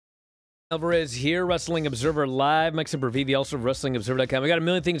Alvarez here, Wrestling Observer Live. Mike Semper VV, also of WrestlingObserver.com. We got a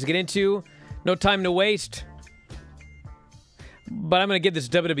million things to get into. No time to waste. But I'm going to get this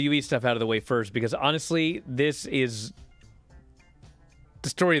WWE stuff out of the way first because, honestly, this is the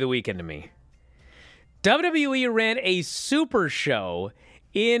story of the weekend to me. WWE ran a super show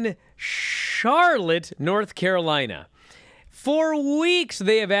in Charlotte, North Carolina. For weeks,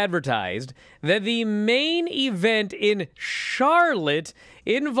 they have advertised that the main event in Charlotte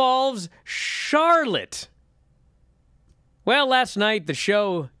involves Charlotte. Well, last night, the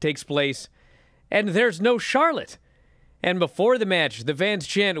show takes place, and there's no Charlotte. And before the match, the fans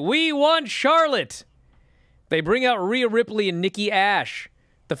chant, "We want Charlotte!" They bring out Rhea Ripley and Nikki Ash.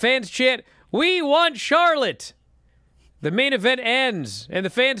 The fans chant, "We want Charlotte!" The main event ends, and the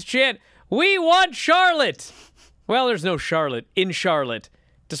fans chant, "We want Charlotte!" Well, there's no Charlotte in Charlotte,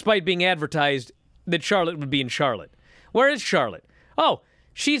 despite being advertised that Charlotte would be in Charlotte. Where is Charlotte? Oh,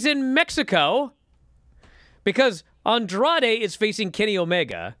 she's in Mexico, because Andrade is facing Kenny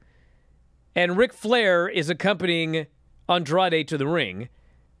Omega, and Ric Flair is accompanying Andrade to the ring,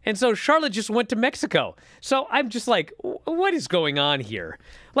 and so Charlotte just went to Mexico. So I'm just like, what is going on here?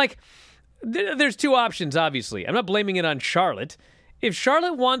 Like, there's two options, obviously. I'm not blaming it on Charlotte. If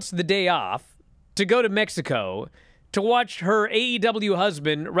Charlotte wants the day off to go to Mexico to watch her AEW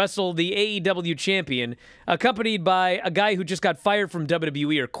husband wrestle the AEW champion, accompanied by a guy who just got fired from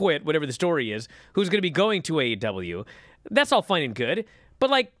WWE or quit, whatever the story is, who's going to be going to AEW, that's all fine and good. But,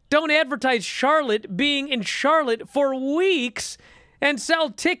 like, don't advertise Charlotte being in Charlotte for weeks and sell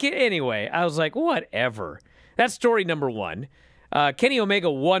ticket anyway. I was like, whatever. That's story number one. Kenny Omega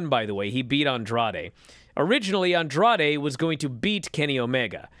won, by the way. He beat Andrade. Originally, Andrade was going to beat Kenny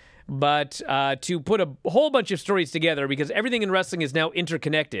Omega. But to put a whole bunch of stories together, because everything in wrestling is now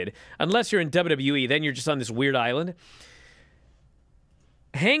interconnected, unless you're in WWE, then you're just on this weird island.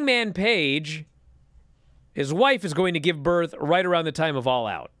 Hangman Page, his wife is going to give birth right around the time of All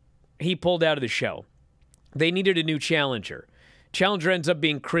Out. He pulled out of the show. They needed a new challenger. Challenger ends up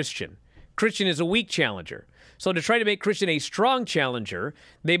being Christian. Christian is a weak challenger. So to try to make Christian a strong challenger,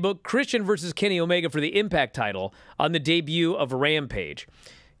 they booked Christian versus Kenny Omega for the Impact title on the debut of Rampage.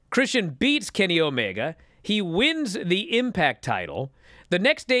 Christian beats Kenny Omega. He wins the Impact title. The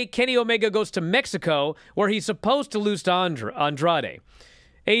next day, Kenny Omega goes to Mexico, where he's supposed to lose to Andrade.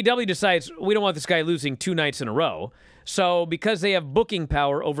 AEW decides, we don't want this guy losing 2 nights in a row. So because they have booking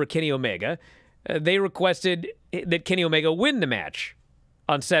power over Kenny Omega, they requested that Kenny Omega win the match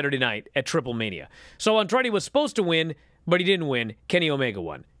on Saturday night at Triple Mania. So Andrade was supposed to win, but he didn't win. Kenny Omega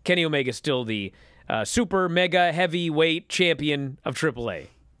won. Kenny Omega is still the super mega heavyweight champion of AAA.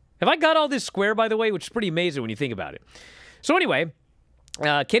 Have I got all this square, by the way? Which is pretty amazing when you think about it. So anyway,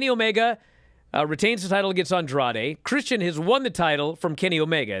 Kenny Omega retains the title against Andrade. Christian has won the title from Kenny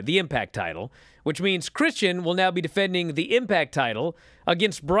Omega, the Impact title, which means Christian will now be defending the Impact title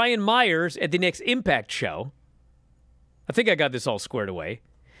against Brian Myers at the next Impact show. I think I got this all squared away.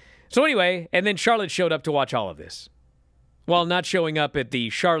 So anyway, and then Charlotte showed up to watch all of this, while not showing up at the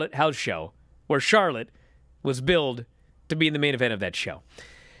Charlotte house show, where Charlotte was billed to be in the main event of that show.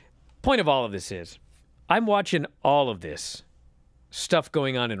 Point of all of this is, I'm watching all of this stuff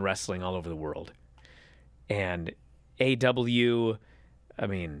going on in wrestling all over the world. And AEW, I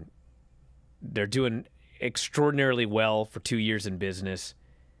mean, they're doing extraordinarily well for 2 years in business.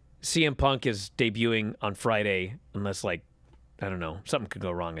 CM Punk is debuting on Friday, unless, like, I don't know, something could go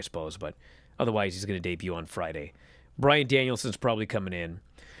wrong, I suppose, but otherwise he's going to debut on Friday. Bryan Danielson's probably coming in.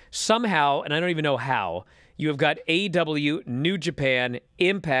 Somehow, and I don't even know how, you have got AEW, New Japan,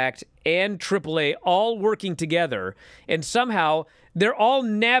 Impact, and AAA all working together, and somehow they're all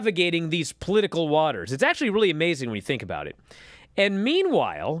navigating these political waters. It's actually really amazing when you think about it. And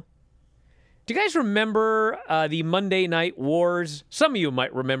meanwhile, do you guys remember the Monday Night Wars? Some of you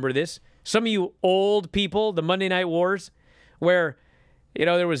might remember this. Some of you old people, the Monday Night Wars, where, you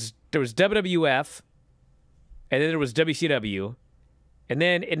know, there was WWF, and then there was WCW, and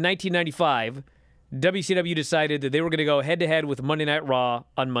then in 1995, WCW decided that they were going to go head-to-head with Monday Night Raw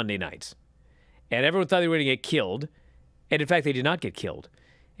on Monday nights. And everyone thought they were going to get killed. And in fact, they did not get killed.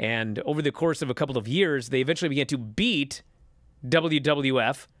 And over the course of a couple of years, they eventually began to beat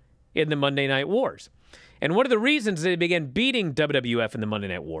WWF in the Monday Night Wars. And one of the reasons they began beating WWF in the Monday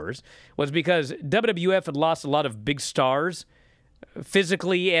Night Wars was because WWF had lost a lot of big stars,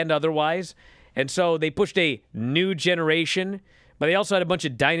 physically and otherwise. And so they pushed a new generation. But they also had a bunch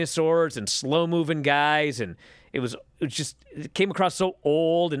of dinosaurs and slow-moving guys, and it came across so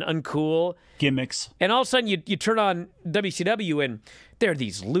old and uncool. Gimmicks. And all of a sudden, you turn on WCW, and there are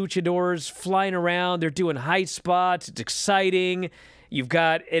these luchadors flying around. They're doing high spots. It's exciting. You've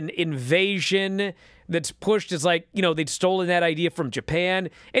got an invasion that's pushed as like, you know, they'd stolen that idea from Japan.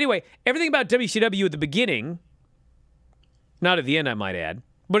 Anyway, everything about WCW at the beginning, not at the end, I might add,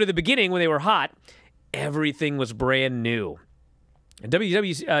 but at the beginning when they were hot, everything was brand new. And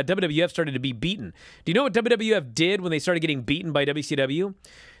WWF started to be beaten. Do you know what WWF did when they started getting beaten by WCW?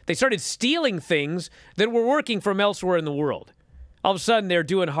 They started stealing things that were working from elsewhere in the world. All of a sudden, they're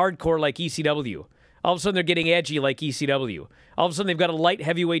doing hardcore like ECW. All of a sudden, they're getting edgy like ECW. All of a sudden, they've got a light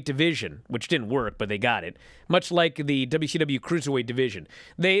heavyweight division, which didn't work, but they got it. Much like the WCW Cruiserweight division.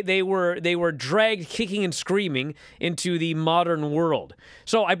 They were dragged kicking and screaming into the modern world.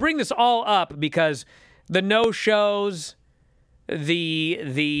 So I bring this all up because the no-shows,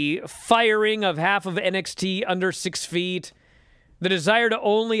 the firing of half of NXT under 6 feet, the desire to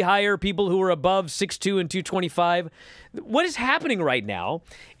only hire people who are above 6'2" and 225. What is happening right now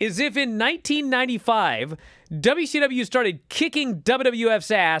is if in 1995, WCW started kicking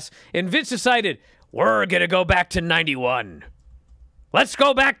WWF's ass and Vince decided, we're going to go back to 91. Let's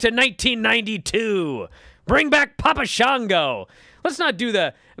go back to 1992. Bring back Papa Shango. Let's not do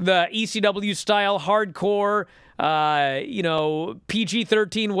the ECW style hardcore, you know,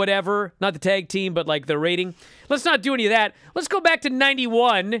 PG-13, whatever. Not the tag team, but like the rating. Let's not do any of that. Let's go back to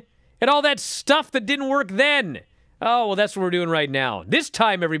 91 and all that stuff that didn't work then. Oh, well, that's what we're doing right now. This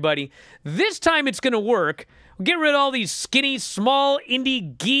time, everybody, this time it's going to work. Get rid of all these skinny, small,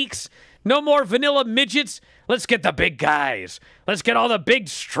 indie geeks. No more vanilla midgets. Let's get the big guys. Let's get all the big,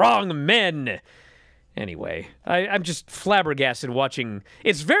 strong men. Anyway, I'm just flabbergasted watching.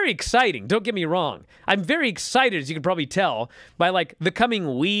 It's very exciting, don't get me wrong. I'm very excited, as you can probably tell, by like the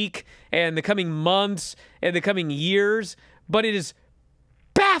coming week and the coming months and the coming years, but it is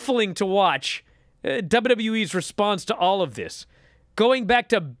baffling to watch WWE's response to all of this. Going back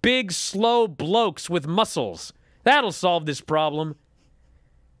to big, slow blokes with muscles. That'll solve this problem.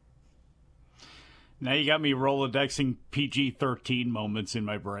 Now you got me Rolodexing PG-13 moments in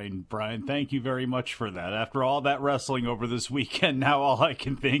my brain, Brian. Thank you very much for that. After all that wrestling over this weekend, now all I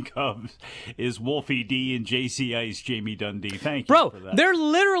can think of is Wolfie D and JC Ice, Jamie Dundee. Thank you for that. Bro, they're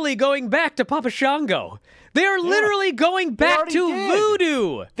literally going back to Papa Shango. They are literally going back to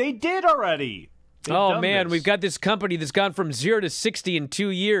voodoo. They did already. Oh, man, we've got this company that's gone from 0 to 60 in 2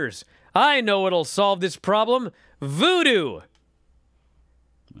 years. I know what'll solve this problem. Voodoo.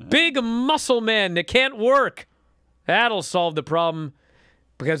 Big muscle men that can't work. That'll solve the problem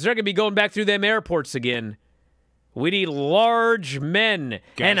because they're going to be going back through them airports again. We need large men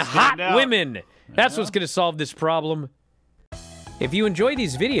and hot women. That's what's going to solve this problem. If you enjoy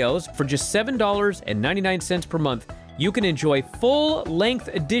these videos, for just $7.99 per month, you can enjoy full-length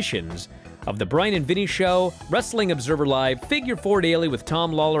editions of The Bryan and Vinny Show, Wrestling Observer Live, Figure 4 Daily with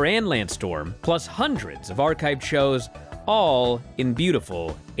Tom Lawler and Lance Storm, plus hundreds of archived shows, all in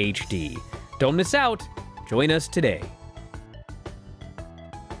beautiful HD. Don't miss out. Join us today.